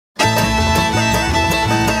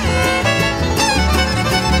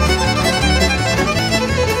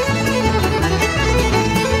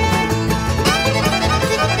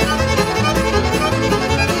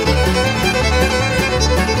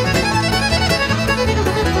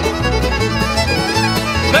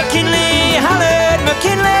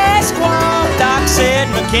said,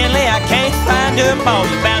 McKinley, I can't find a ball.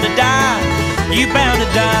 You bound to die, you bound to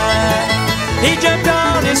die. He jumped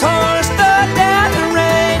on his horse, threw down the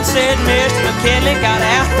reins, said, Mr. McKinley, gotta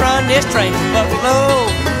outrun this train from Buffalo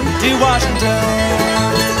to Washington.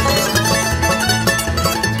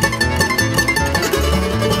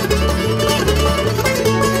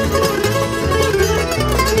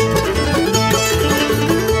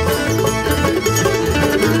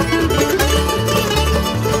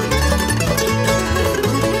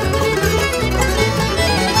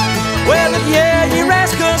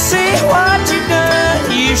 See what you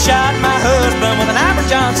done. You shot my husband with an Ivory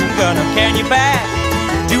Johnson gun. I'm carrying you back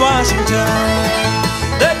to Washington.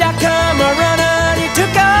 The doc come a running, he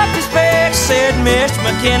took off his specs, said, Mr.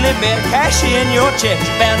 McKinley, better cash in your check.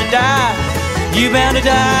 You bound to die, you bound to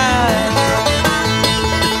die.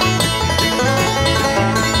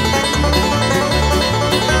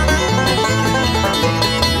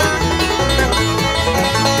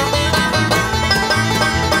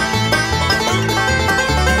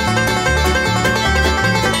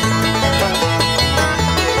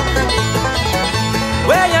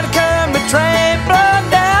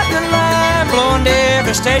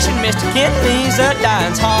 Station, Mr. Kenley's a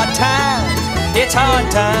dying. It's hard times, it's hard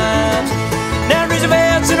times. Now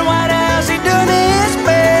Roosevelt's in the White House, he's doing his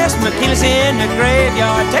best. McKinley's in the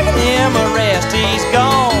graveyard, taking him a rest. He's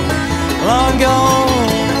gone, long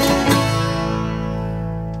gone.